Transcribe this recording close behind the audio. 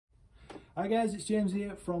Hi guys, it's James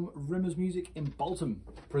here from Rimmers Music in Bolton,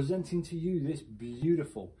 presenting to you this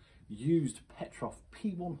beautiful used Petrof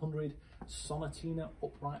P100 Sonatina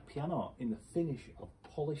upright piano in the finish of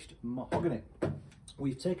polished mahogany.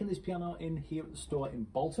 We've taken this piano in here at the store in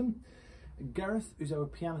Bolton. Gareth, who's our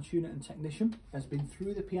piano tuner and technician, has been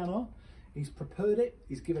through the piano. He's prepared it,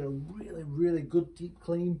 he's given it a really good deep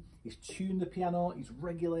clean, he's tuned the piano, he's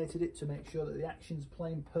regulated it to make sure that the action's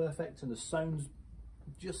playing perfect and the sound's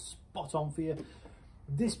just spot on for you.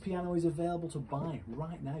 This piano is available to buy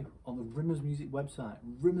right now on the Rimmers Music website,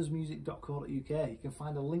 rimmersmusic.co.uk. You can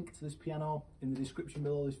find a link to this piano in the description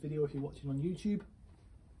below this video if you're watching on YouTube.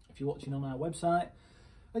 If you're watching on our website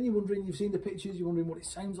and you're wondering, you've seen the pictures, you're wondering what it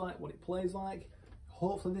sounds like, what it plays like,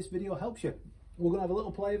 hopefully this video helps you. We're going to have a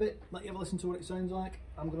little play of it, let you have a listen to what it sounds like.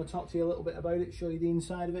 I'm going to talk to you a little bit about it, show you the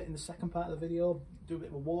inside of it in the second part of the video, do a bit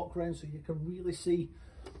of a walk around so you can really see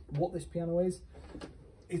what this piano is.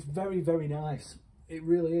 It's very, very nice. It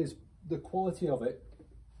really is. The quality of it,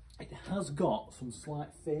 it has got some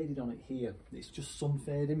slight faded on it here. It's just sun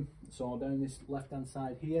fading, so down this left hand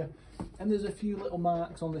side here. And there's a few little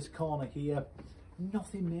marks on this corner here.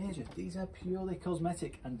 Nothing major. These are purely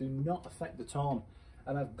cosmetic and do not affect the tone.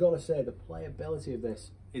 And I've got to say, the playability of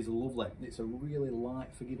this is lovely. It's a really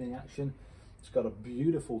light, forgiving action. It's got a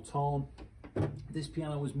beautiful tone. This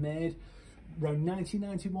piano was made around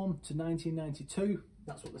 1991 to 1992.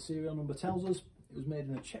 That's what the serial number tells us. It was made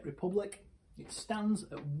in the Czech Republic. It stands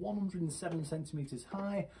at 107 centimetres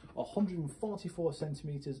high, 144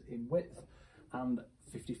 centimetres in width, and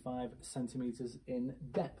 55 centimetres in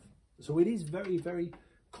depth. So it is very, very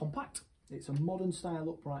compact. It's a modern style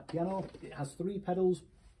upright piano. It has 3 pedals.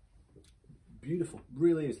 Beautiful,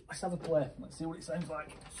 really is. Let's have a play. Let's see what it sounds like.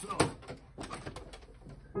 So.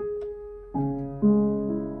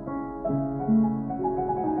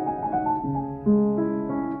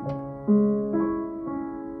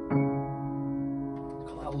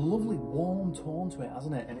 Got that lovely warm tone to it,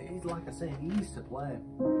 hasn't it? And it is, like I say, easy to play.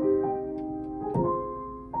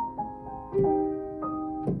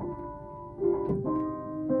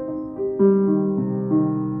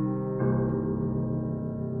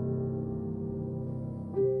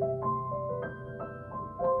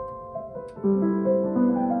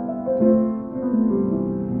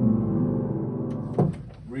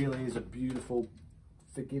 Really is a beautiful,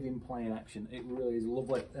 forgiving playing action. It really is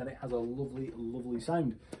lovely, and it has a lovely, lovely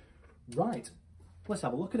sound. Right, let's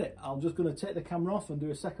have a look at it. I'm just going to take the camera off and do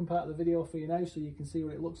a second part of the video for you now so you can see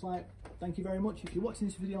what it looks like. Thank you very much. If you're watching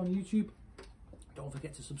this video on YouTube, don't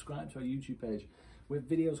forget to subscribe to our YouTube page. We have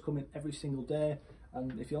videos coming every single day,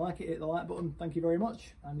 and if you like it, hit the like button. Thank you very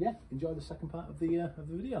much, and yeah, enjoy the second part of the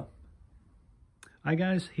video. Hi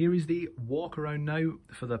guys, here is the walk around now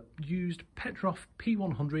for the used Petrof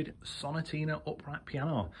P100 Sonatina upright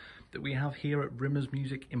piano that we have here at Rimmers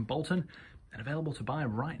Music in Bolton, and available to buy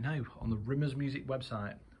right now on the Rimmers Music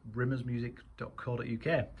website,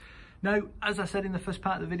 rimmersmusic.co.uk. Now, as I said in the first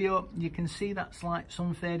part of the video, you can see that slight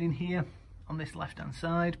sun fading here on this left hand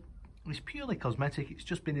side. It's purely cosmetic. It's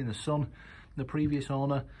just been in the sun. The previous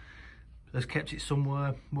owner has kept it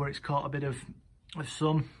somewhere where it's caught a bit of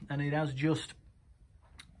sun, and it has just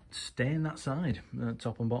stained that side,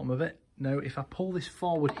 top and bottom of it. Now, if I pull this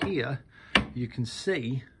forward here, you can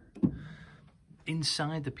see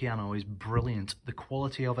inside the piano is brilliant. The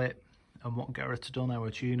quality of it and what Gareth's done, our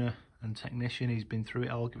tuner and technician, he's been through it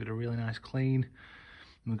all, give it a really nice clean.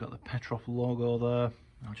 And we've got the Petrof logo there.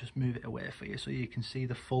 I'll just move it away for you so you can see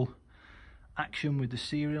the full action with the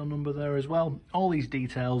serial number there as well. All these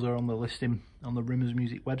details are on the listing on the Rimmers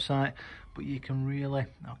Music website, but you can really,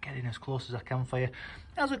 I'll get in as close as I can for you.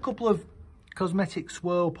 There's a couple of cosmetic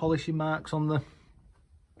swirl polishing marks on the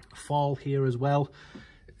fall here as well.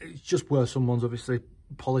 It's just where someone's obviously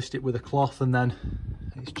polished it with a cloth and then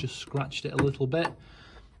it's just scratched it a little bit.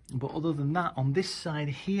 But other than that, on this side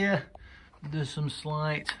here, there's some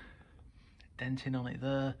slight denting on it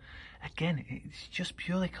there. Again, it's just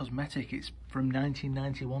purely cosmetic. It's from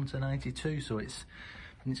 1991 to 92, so it's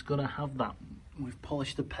going to have that. We've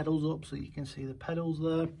polished the pedals up so you can see the pedals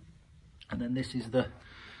there, and then this is the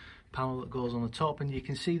panel that goes on the top, and you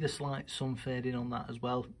can see the slight sun fading on that as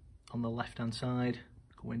well on the left hand side.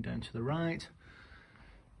 Going down to the right,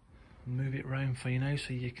 move it around for you now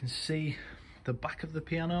so you can see the back of the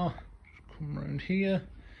piano. Just come around here,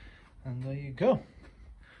 and there you go.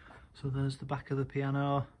 So there's the back of the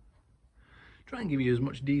piano. Try and give you as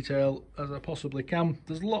much detail as I possibly can.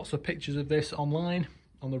 There's lots of pictures of this online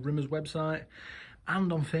on the Rimmers website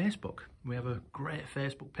and on Facebook. We have a great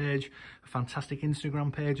Facebook page, a fantastic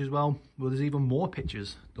Instagram page as well, where there's even more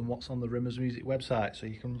pictures than what's on the Rimmers Music website, so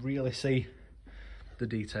you can really see the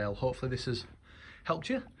detail. Hopefully this has helped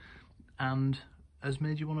you and has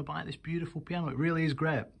made you want to buy this beautiful piano. It really is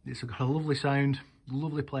great. It's got a lovely sound,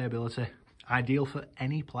 lovely playability, ideal for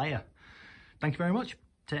any player. Thank you very much.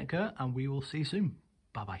 Take care, and we will see you soon.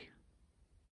 Bye-bye.